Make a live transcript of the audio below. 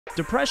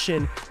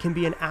Depression can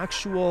be an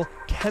actual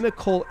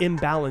chemical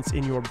imbalance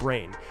in your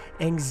brain.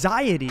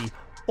 Anxiety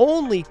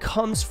only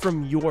comes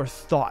from your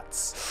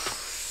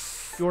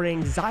thoughts. Your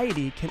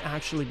anxiety can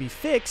actually be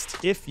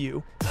fixed if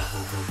you,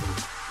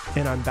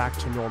 and I'm back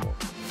to normal.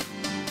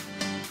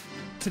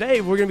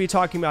 Today, we're going to be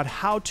talking about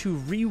how to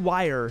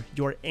rewire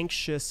your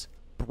anxious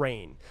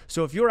brain.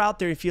 So if you're out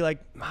there and feel like,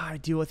 I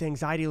deal with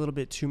anxiety a little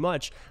bit too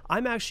much,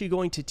 I'm actually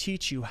going to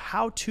teach you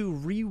how to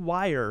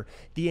rewire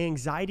the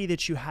anxiety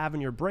that you have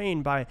in your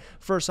brain by,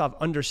 first off,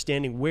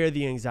 understanding where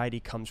the anxiety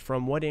comes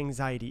from, what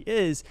anxiety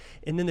is,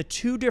 and then the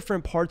two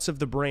different parts of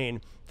the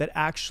brain that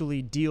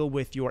actually deal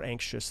with your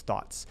anxious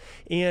thoughts.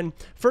 And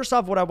first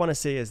off, what I want to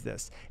say is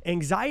this: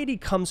 anxiety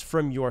comes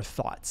from your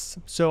thoughts.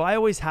 So I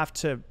always have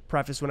to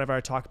preface whenever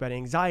I talk about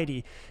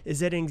anxiety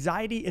is that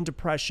anxiety and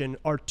depression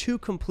are two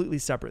completely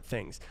separate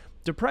things.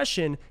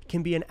 Depression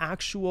can be an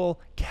actual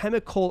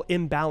chemical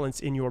imbalance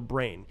in your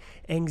brain.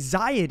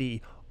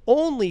 Anxiety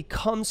only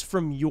comes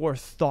from your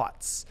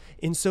thoughts.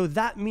 And so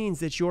that means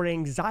that your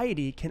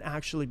anxiety can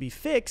actually be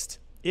fixed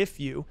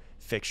if you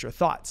fix your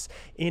thoughts.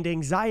 And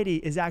anxiety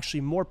is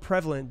actually more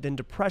prevalent than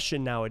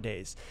depression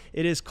nowadays.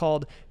 It is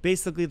called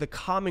basically the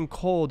common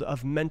cold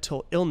of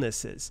mental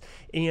illnesses,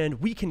 and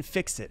we can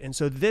fix it. And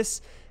so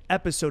this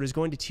episode is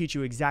going to teach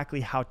you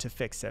exactly how to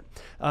fix it.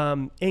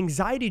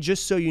 Anxiety,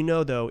 just so you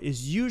know though,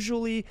 is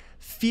usually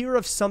fear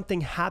of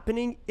something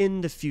happening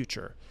in the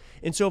future.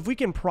 And so if we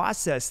can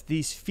process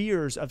these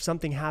fears of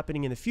something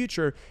happening in the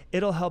future,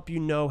 it'll help you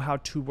know how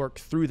to work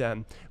through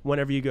them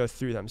whenever you go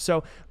through them.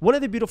 So one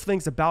of the beautiful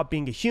things about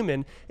being a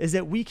human is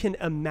that we can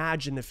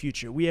imagine the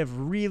future. We have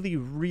really,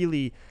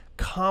 really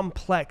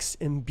complex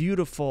and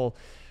beautiful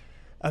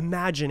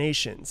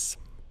imaginations.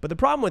 But the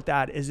problem with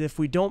that is if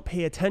we don't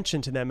pay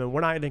attention to them and we're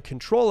not in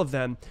control of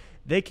them,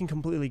 they can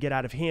completely get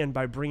out of hand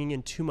by bringing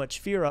in too much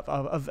fear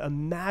of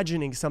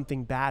imagining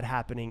something bad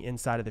happening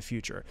inside of the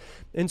future.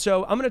 And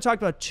so I'm going to talk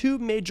about two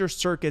major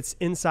circuits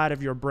inside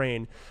of your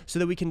brain so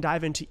that we can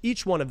dive into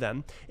each one of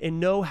them and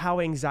know how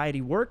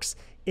anxiety works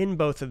in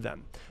both of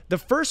them. The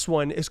first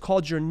one is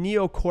called your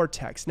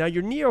neocortex. Now,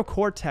 your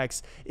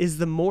neocortex is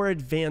the more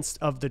advanced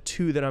of the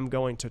two that I'm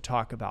going to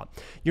talk about.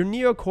 Your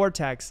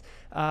neocortex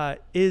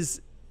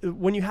is...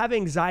 When you have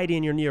anxiety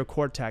in your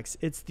neocortex,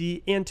 it's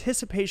the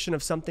anticipation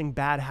of something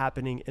bad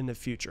happening in the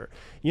future.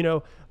 You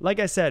know,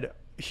 like I said,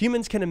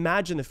 humans can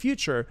imagine the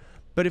future,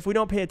 but if we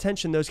don't pay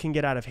attention, those can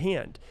get out of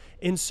hand.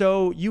 And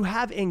so you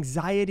have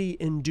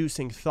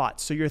anxiety-inducing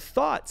thoughts. So your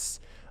thoughts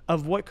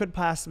of what could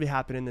possibly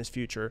happen in this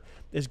future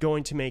is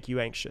going to make you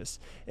anxious.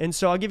 And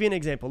so I'll give you an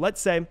example.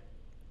 Let's say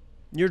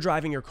you're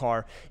driving your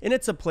car, and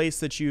it's a place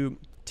that you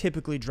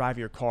typically drive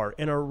your car,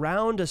 and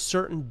around a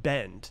certain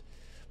bend,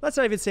 let's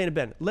not even say in a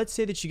bend. Let's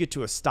say that you get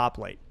to a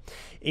stoplight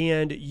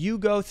and you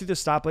go through the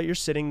stoplight, you're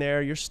sitting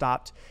there, you're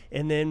stopped,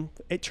 and then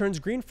it turns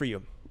green for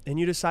you and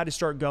you decide to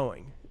start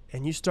going.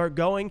 And you start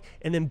going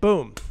and then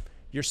boom,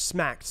 you're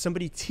smacked.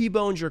 Somebody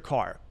T-bones your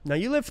car. Now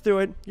you live through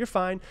it, you're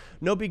fine,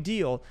 no big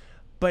deal.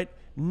 But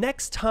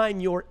next time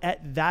you're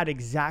at that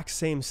exact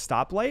same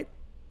stoplight,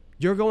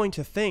 you're going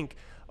to think,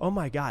 oh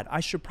my God, I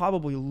should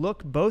probably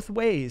look both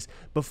ways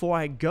before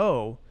I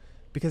go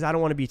because I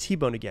don't want to be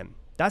T-boned again.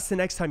 That's the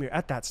next time you're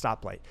at that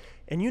stoplight.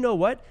 And you know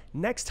what?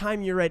 Next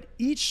time you're at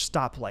each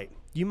stoplight,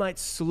 you might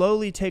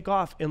slowly take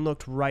off and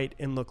look right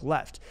and look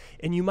left.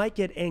 And you might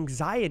get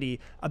anxiety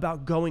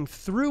about going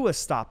through a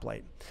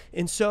stoplight.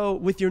 And so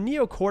with your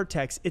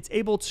neocortex, it's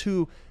able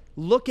to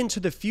look into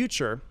the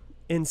future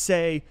and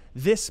say,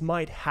 this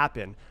might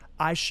happen.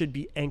 I should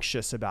be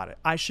anxious about it.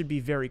 I should be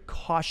very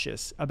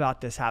cautious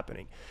about this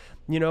happening.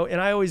 You know, and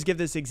I always give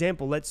this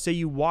example. Let's say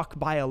you walk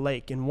by a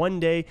lake and one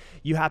day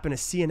you happen to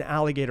see an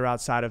alligator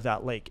outside of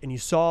that lake and you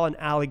saw an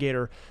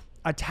alligator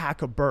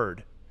attack a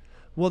bird.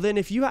 Well, then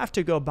if you have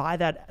to go by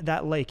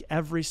that lake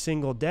every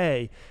single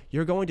day,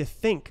 you're going to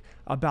think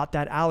about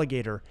that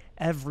alligator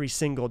every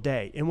single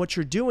day. And what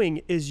you're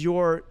doing is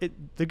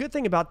the good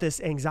thing about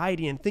this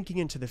anxiety and thinking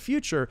into the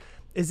future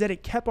is that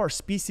it kept our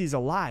species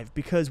alive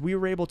because we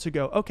were able to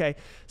go, okay,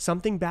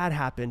 something bad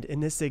happened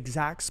in this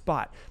exact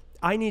spot.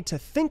 I need to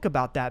think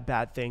about that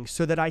bad thing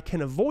so that I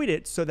can avoid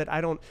it so that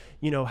I don't,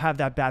 have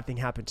that bad thing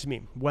happen to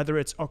me. Whether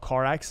it's a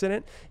car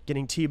accident,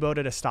 getting T-boned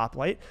at a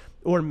stoplight,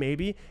 or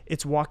maybe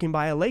it's walking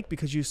by a lake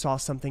because you saw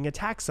something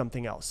attack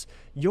something else.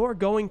 You're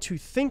going to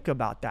think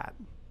about that.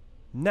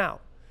 Now,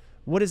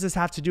 what does this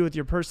have to do with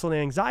your personal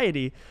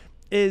anxiety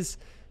is,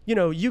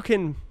 you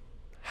can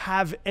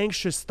have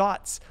anxious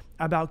thoughts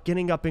about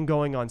getting up and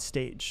going on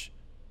stage.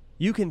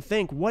 You can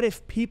think, what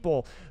if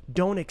people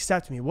don't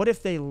accept me? What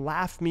if they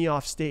laugh me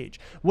off stage?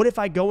 What if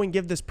I go and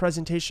give this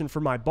presentation for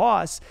my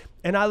boss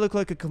and I look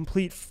like a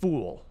complete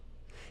fool?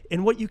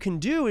 And what you can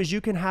do is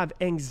you can have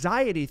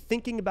anxiety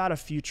thinking about a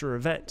future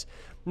event.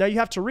 Now you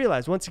have to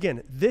realize, once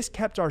again, this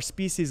kept our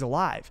species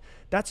alive.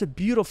 That's a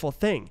beautiful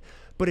thing.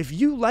 But if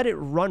you let it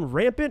run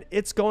rampant,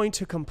 it's going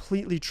to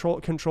completely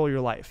control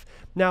your life.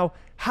 Now,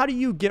 how do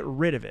you get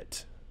rid of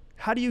it?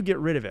 How do you get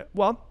rid of it?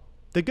 Well,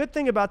 the good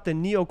thing about the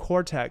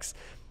neocortex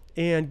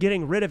and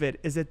getting rid of it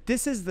is that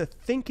this is the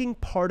thinking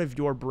part of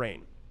your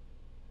brain.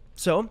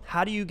 So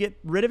how do you get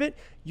rid of it?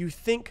 You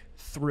think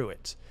through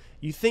it.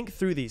 You think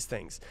through these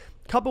things.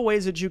 A couple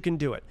ways that you can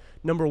do it.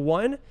 Number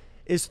one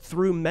is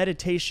through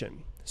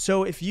meditation.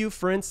 So if you,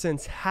 for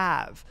instance,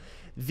 have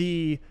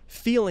the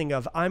feeling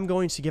of, I'm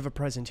going to give a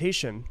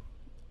presentation,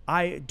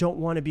 I don't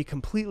want to be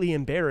completely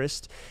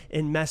embarrassed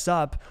and mess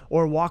up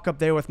or walk up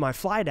there with my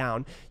fly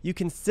down, you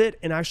can sit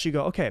and actually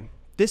go, okay,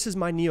 this is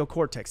my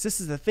neocortex. This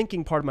is the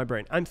thinking part of my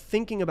brain. I'm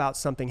thinking about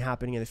something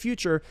happening in the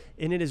future,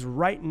 and it is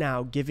right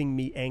now giving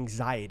me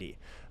anxiety.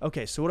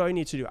 Okay, so what do I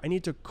need to do? I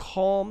need to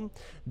calm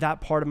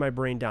that part of my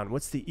brain down.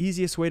 What's the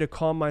easiest way to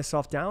calm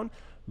myself down?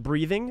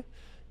 Breathing,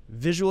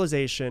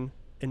 visualization,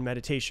 and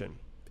meditation.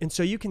 And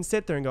so you can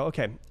sit there and go,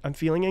 okay, I'm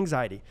feeling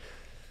anxiety.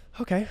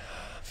 Okay,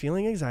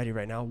 feeling anxiety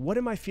right now. What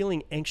am I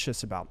feeling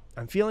anxious about?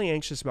 I'm feeling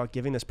anxious about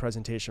giving this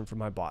presentation for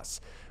my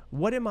boss.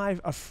 What am I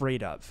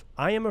afraid of?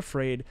 I am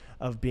afraid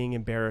of being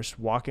embarrassed,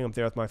 walking up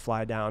there with my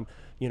fly down,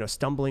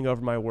 stumbling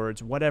over my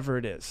words, whatever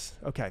it is.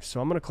 Okay, so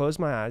I'm going to close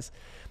my eyes.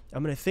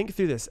 I'm going to think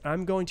through this.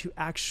 I'm going to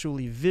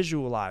actually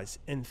visualize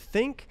and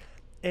think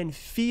and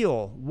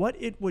feel what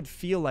it would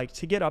feel like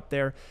to get up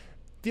there,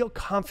 feel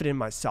confident in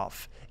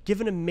myself, give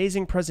an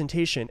amazing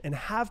presentation, and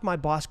have my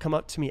boss come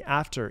up to me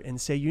after and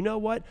say, you know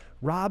what,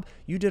 Rob,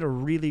 you did a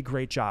really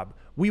great job.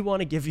 We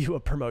want to give you a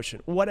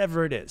promotion,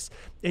 whatever it is.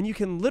 And you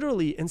can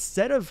literally,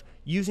 instead of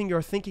using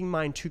your thinking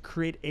mind to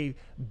create a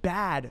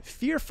bad,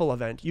 fearful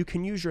event, you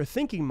can use your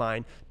thinking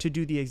mind to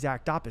do the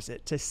exact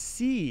opposite, to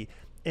see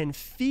and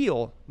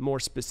feel, more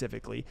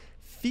specifically,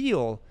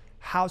 feel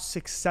how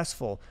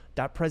successful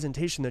that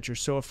presentation that you're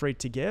so afraid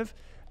to give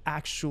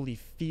actually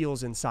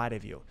feels inside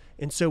of you.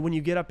 And so when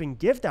you get up and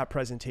give that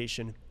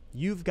presentation,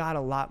 you've got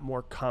a lot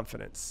more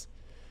confidence.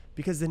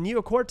 Because the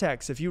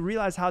neocortex, if you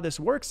realize how this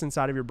works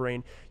inside of your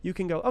brain, you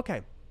can go,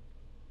 okay,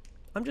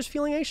 I'm just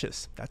feeling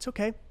anxious. That's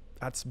okay.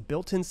 That's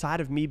built inside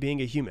of me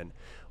being a human.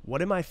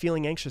 What am I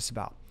feeling anxious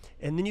about?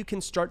 And then you can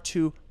start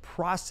to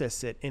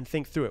process it and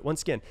think through it.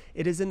 Once again,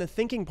 it is in the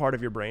thinking part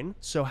of your brain.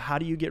 So how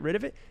do you get rid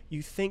of it?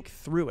 You think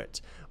through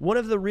it. One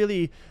of the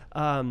really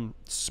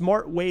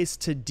smart ways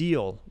to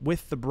deal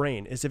with the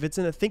brain is if it's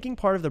in the thinking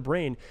part of the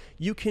brain,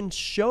 you can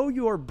show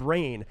your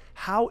brain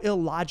how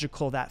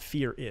illogical that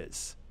fear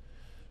is.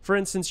 For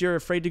instance, you're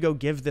afraid to go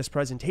give this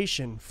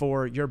presentation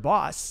for your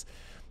boss,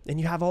 and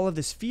you have all of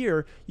this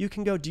fear. You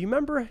can go, do you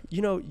remember,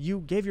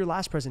 you gave your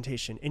last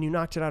presentation and you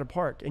knocked it out of the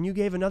park, and you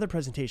gave another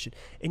presentation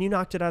and you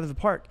knocked it out of the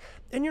park,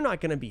 and you're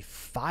not going to be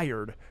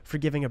fired for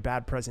giving a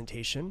bad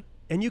presentation.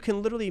 And you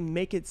can literally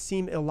make it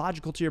seem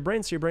illogical to your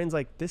brain. So your brain's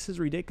like, this is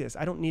ridiculous.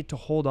 I don't need to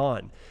hold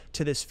on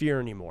to this fear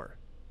anymore.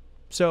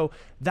 So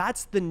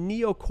that's the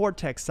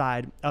neocortex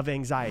side of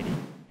anxiety.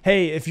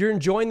 Hey, if you're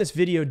enjoying this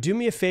video, do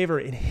me a favor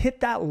and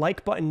hit that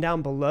like button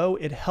down below.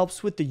 It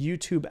helps with the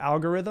YouTube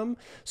algorithm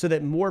so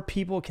that more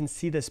people can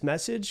see this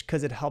message,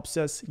 because it helps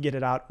us get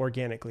it out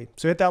organically.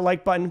 So hit that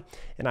like button,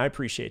 and I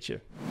appreciate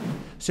you.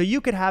 So you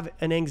could have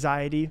an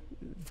anxiety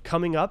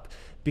coming up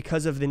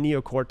because of the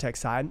neocortex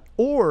side,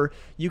 or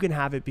you can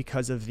have it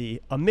because of the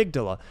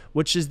amygdala,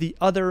 which is the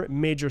other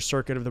major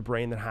circuit of the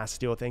brain that has to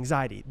deal with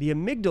anxiety. The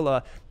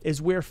amygdala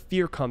is where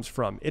fear comes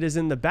from. It is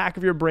in the back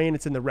of your brain.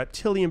 It's in the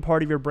reptilian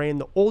part of your brain,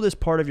 the oldest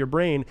part of your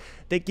brain,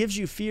 that gives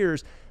you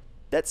fears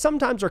that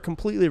sometimes are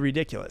completely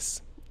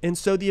ridiculous. And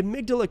so the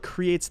amygdala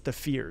creates the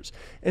fears.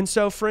 And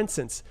so, for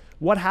instance,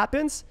 what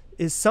happens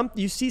is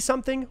you see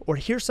something or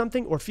hear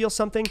something or feel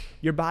something,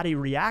 your body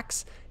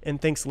reacts and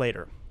thinks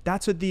later.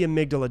 That's what the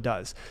amygdala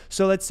does.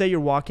 So let's say you're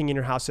walking in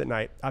your house at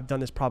night. I've done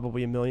this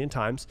probably a million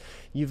times.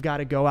 You've got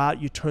to go out,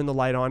 you turn the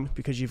light on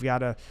because you've got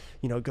to,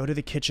 go to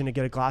the kitchen and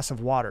get a glass of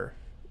water.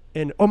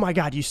 And oh my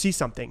God, you see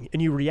something and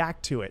you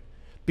react to it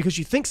because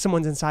you think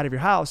someone's inside of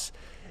your house,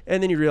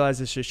 and then you realize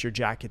it's just your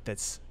jacket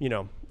that's,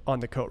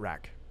 on the coat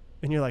rack.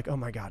 And you're like, oh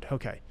my God,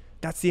 okay.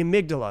 That's the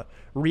amygdala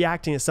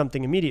reacting to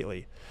something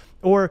immediately.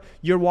 Or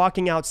you're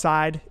walking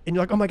outside and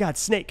you're like, oh my God,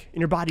 snake.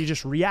 And your body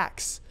just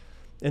reacts.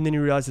 And then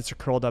you realize it's a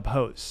curled up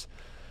hose.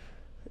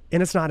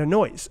 And it's not a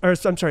noise, or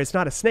I'm sorry, it's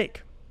not a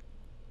snake,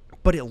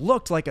 but it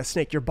looked like a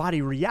snake. Your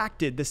body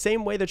reacted the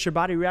same way that your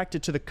body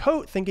reacted to the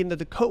coat, thinking that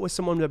the coat was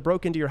someone that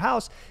broke into your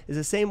house, is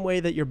the same way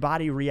that your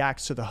body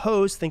reacts to the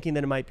hose, thinking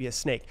that it might be a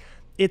snake.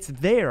 It's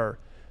there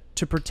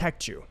to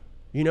protect you.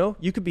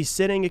 You could be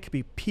sitting, it could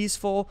be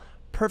peaceful,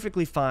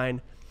 perfectly fine.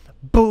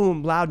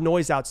 Boom, loud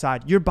noise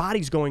outside. Your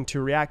body's going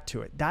to react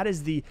to it. That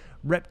is the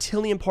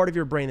reptilian part of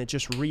your brain that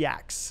just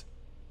reacts.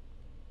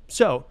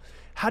 So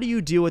how do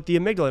you deal with the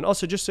amygdala? And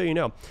also, just so you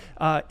know,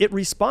 it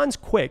responds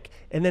quick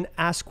and then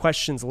asks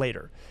questions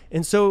later.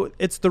 And so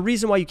it's the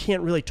reason why you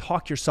can't really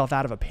talk yourself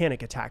out of a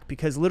panic attack,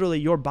 because literally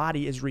your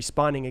body is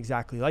responding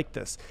exactly like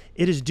this.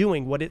 It is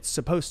doing what it's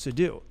supposed to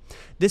do.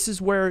 This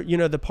is where,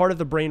 the part of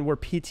the brain where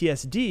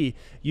PTSD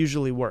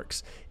usually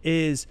works,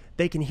 is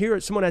they can hear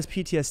it. Someone has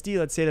PTSD,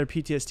 let's say they're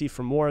PTSD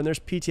from war, and there's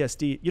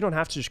PTSD. You don't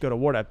have to just go to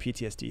war to have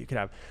PTSD. You could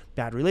have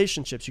bad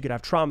relationships. You could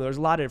have trauma. There's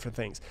a lot of different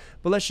things.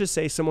 But let's just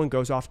say someone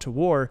goes off to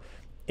war,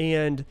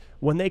 and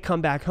when they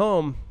come back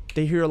home,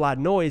 they hear a loud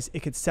noise,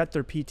 it could set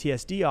their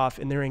PTSD off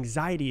and their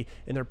anxiety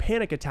and their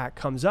panic attack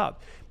comes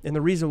up. And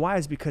the reason why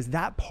is because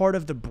that part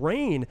of the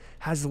brain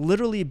has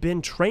literally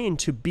been trained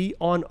to be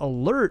on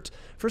alert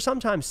for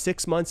sometimes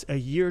 6 months, a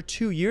year,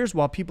 2 years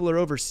while people are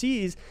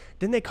overseas.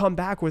 Then they come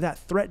back where that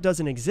threat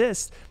doesn't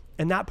exist.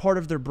 And that part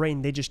of their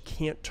brain, they just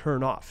can't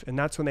turn off. And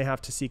that's when they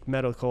have to seek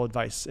medical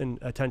advice and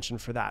attention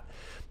for that.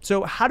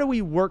 So how do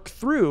we work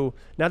through,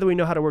 now that we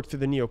know how to work through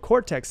the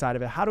neocortex side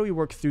of it, how do we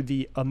work through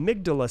the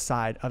amygdala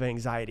side of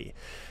anxiety?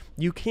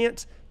 You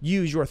can't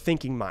use your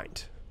thinking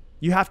mind.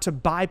 You have to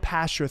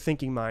bypass your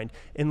thinking mind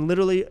and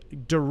literally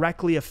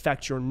directly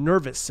affect your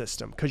nervous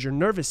system because your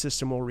nervous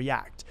system will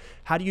react.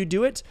 How do you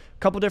do it? A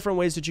couple different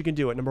ways that you can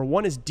do it. Number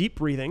one is deep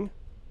breathing,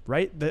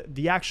 right?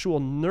 The actual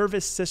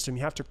nervous system.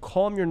 You have to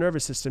calm your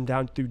nervous system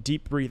down through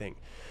deep breathing.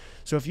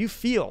 So if you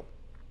feel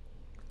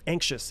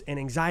anxious and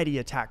anxiety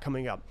attack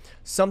coming up,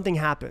 something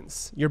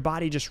happens, your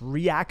body just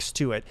reacts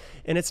to it.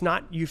 And it's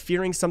not you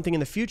fearing something in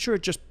the future,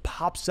 it just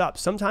pops up.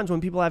 Sometimes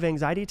when people have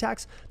anxiety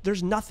attacks,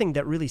 there's nothing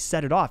that really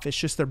set it off. It's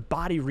just their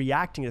body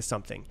reacting to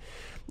something.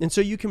 And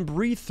so you can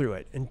breathe through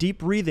it. And deep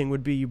breathing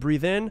would be you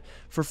breathe in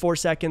for 4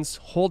 seconds,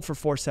 hold for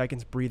 4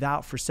 seconds, breathe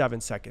out for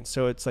 7 seconds.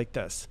 So it's like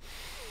this.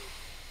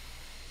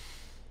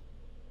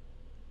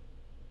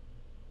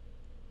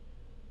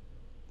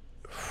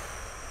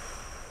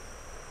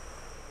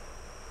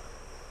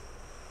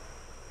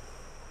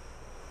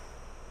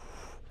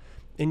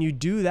 And you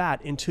do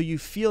that until you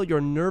feel your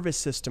nervous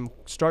system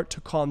start to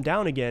calm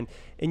down again.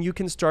 And you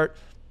can start,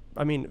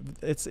 I mean,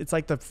 it's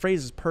like the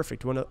phrase is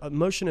perfect. When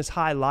emotion is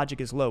high, logic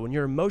is low. When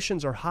your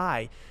emotions are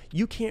high,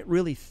 you can't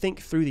really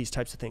think through these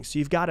types of things. So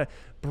you've got to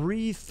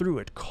breathe through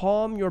it,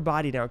 calm your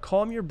body down,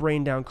 calm your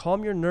brain down,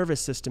 calm your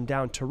nervous system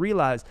down to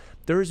realize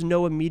there is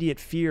no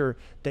immediate fear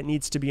that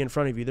needs to be in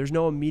front of you. There's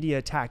no immediate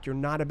attack. You're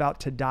not about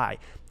to die.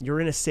 You're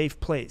in a safe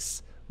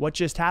place. What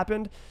just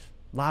happened?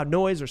 Loud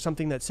noise or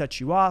something that sets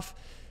you off.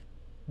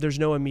 There's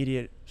no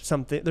immediate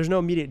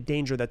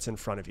danger that's in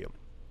front of you.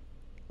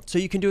 So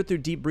you can do it through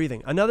deep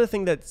breathing. Another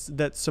thing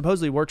that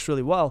supposedly works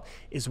really well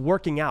is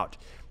working out.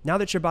 Now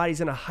that your body's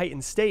in a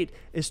heightened state,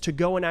 is to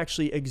go and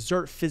actually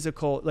exert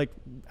physical,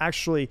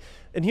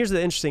 and here's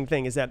the interesting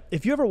thing is that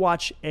if you ever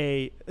watch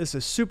this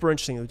is super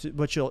interesting,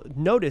 what you'll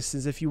notice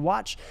is if you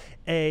watch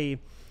a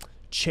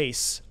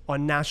chase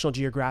on National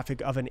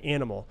Geographic of an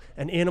animal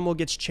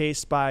gets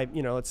chased by,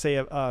 let's say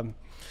a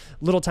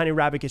little tiny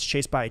rabbit gets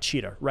chased by a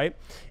cheetah, right?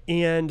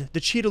 And the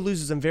cheetah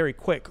loses them very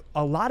quick.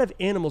 A lot of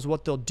animals,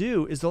 what they'll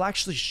do is they'll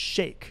actually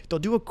shake. They'll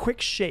do a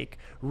quick shake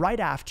right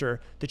after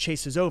the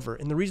chase is over.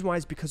 And the reason why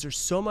is because there's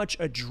so much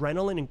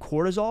adrenaline and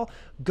cortisol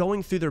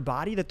going through their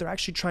body that they're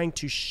actually trying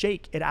to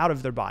shake it out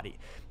of their body.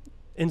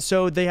 And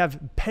so they have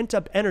pent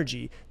up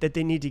energy that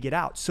they need to get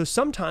out. So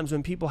sometimes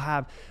when people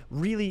have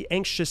really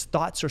anxious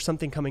thoughts or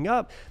something coming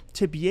up,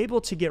 to be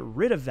able to get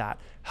rid of that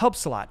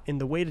helps a lot.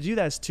 And the way to do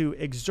that is to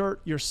exert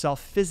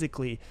yourself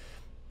physically,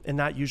 and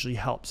that usually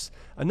helps.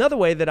 Another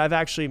way that I've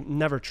actually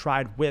never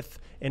tried with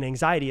an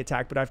anxiety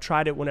attack, but I've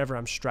tried it whenever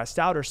I'm stressed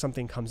out or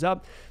something comes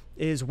up,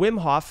 is Wim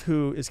Hof,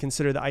 who is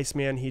considered the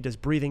Iceman. He does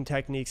breathing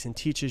techniques and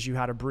teaches you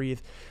how to breathe.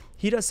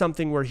 He does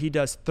something where he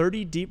does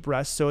 30 deep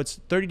breaths. So it's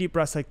 30 deep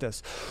breaths like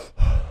this.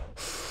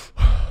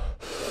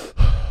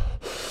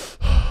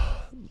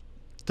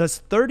 Does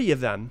 30 of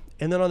them.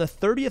 And then on the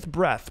 30th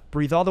breath,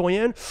 breathe all the way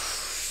in,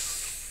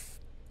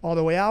 all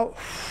the way out.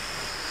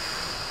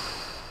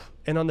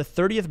 And on the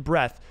 30th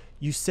breath,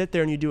 you sit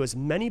there and you do as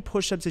many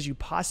push-ups as you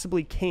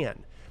possibly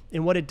can.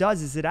 And what it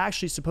does is it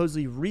actually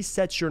supposedly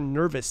resets your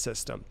nervous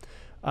system.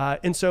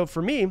 And so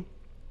for me,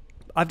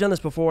 I've done this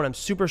before when I'm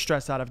super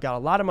stressed out. I've got a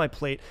lot on my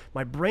plate.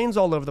 My brain's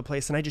all over the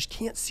place and I just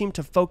can't seem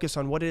to focus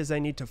on what it is I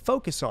need to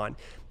focus on.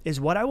 Is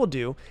what I will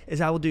do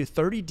is I will do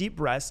 30 deep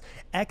breaths,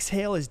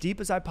 exhale as deep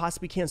as I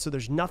possibly can so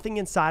there's nothing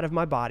inside of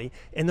my body,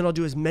 and then I'll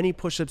do as many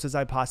push-ups as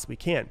I possibly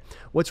can.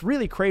 What's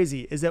really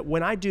crazy is that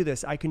when I do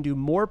this, I can do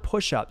more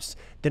push-ups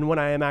than when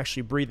I am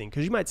actually breathing.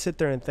 Because you might sit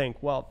there and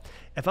think, well,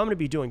 if I'm going to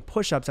be doing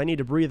push-ups, I need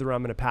to breathe or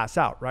I'm going to pass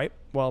out, right?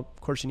 Well,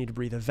 of course you need to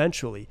breathe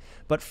eventually.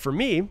 But for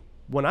me,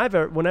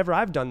 whenever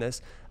I've done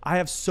this, I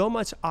have so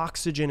much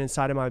oxygen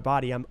inside of my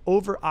body. I'm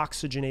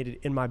over-oxygenated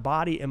in my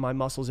body and my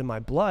muscles and my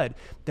blood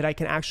that I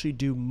can actually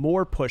do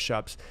more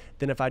push-ups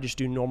than if I just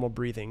do normal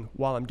breathing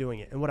while I'm doing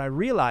it. And what I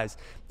realize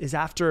is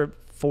after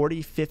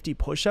 40, 50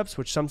 push-ups,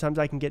 which sometimes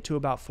I can get to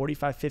about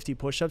 45, 50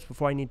 push-ups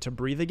before I need to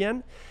breathe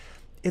again,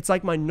 it's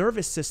like my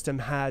nervous system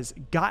has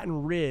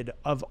gotten rid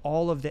of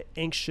all of the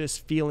anxious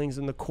feelings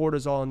and the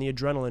cortisol and the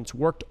adrenaline. It's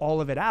worked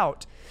all of it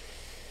out.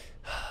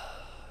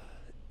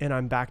 And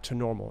I'm back to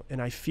normal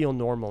and I feel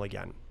normal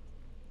again.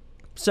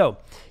 So,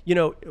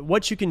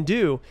 what you can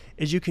do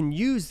is you can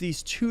use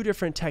these two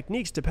different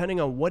techniques depending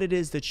on what it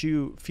is that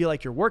you feel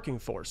like you're working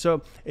for.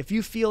 So if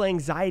you feel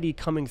anxiety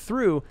coming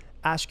through,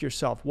 ask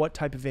yourself, what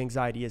type of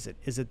anxiety is it?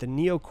 Is it the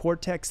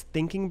neocortex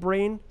thinking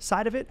brain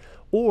side of it?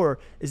 Or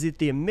is it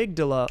the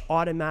amygdala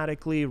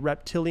automatically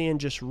reptilian,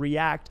 just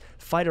react,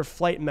 fight or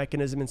flight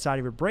mechanism inside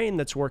of your brain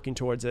that's working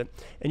towards it?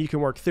 And you can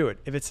work through it.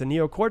 If it's the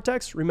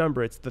neocortex,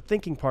 remember, it's the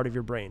thinking part of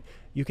your brain.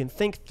 You can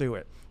think through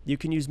it. You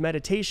can use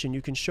meditation.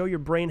 You can show your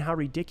brain how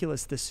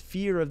ridiculous this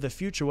fear of the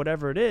future,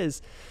 whatever it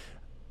is,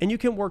 and you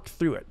can work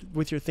through it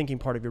with your thinking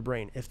part of your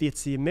brain. If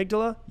it's the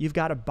amygdala, you've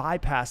got to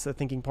bypass the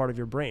thinking part of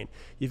your brain.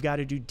 You've got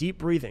to do deep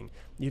breathing.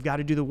 You've got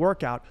to do the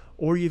workout,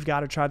 or you've got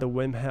to try the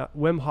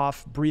Wim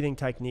Hof breathing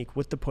technique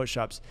with the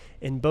push-ups,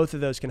 and both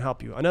of those can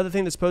help you. Another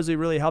thing that supposedly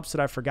really helps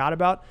that I forgot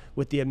about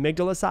with the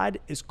amygdala side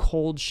is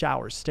cold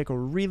showers. Take a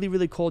really,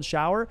 really cold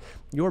shower.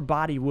 Your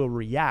body will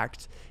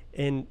react,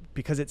 and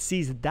because it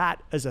sees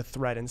that as a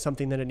threat and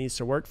something that it needs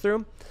to work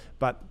through.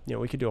 But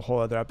we could do a whole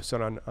other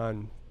episode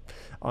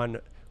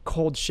on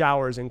cold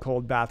showers and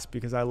cold baths,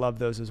 because I love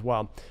those as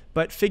well.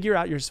 But figure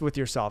out with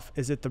yourself,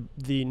 is it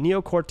the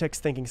neocortex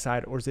thinking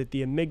side, or is it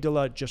the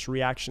amygdala just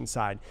reaction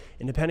side?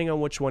 And depending on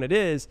which one it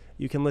is,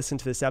 you can listen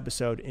to this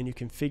episode and you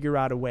can figure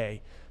out a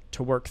way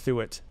to work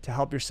through it, to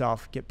help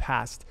yourself get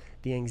past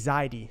the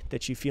anxiety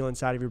that you feel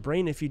inside of your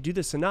brain. If you do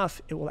this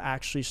enough, it will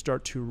actually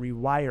start to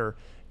rewire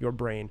your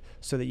brain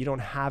so that you don't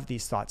have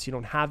these thoughts, you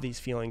don't have these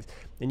feelings,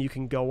 and you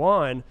can go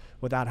on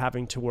without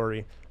having to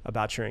worry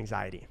about your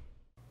anxiety.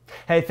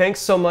 Hey, thanks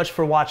so much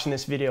for watching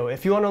this video.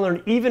 If you want to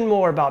learn even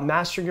more about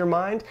mastering your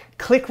mind,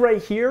 click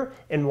right here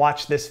and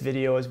watch this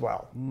video as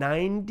well.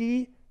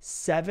 97%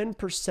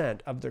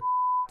 of the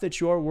that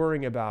you're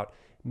worrying about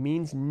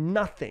means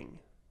nothing.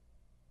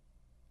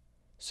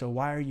 So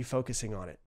why are you focusing on it?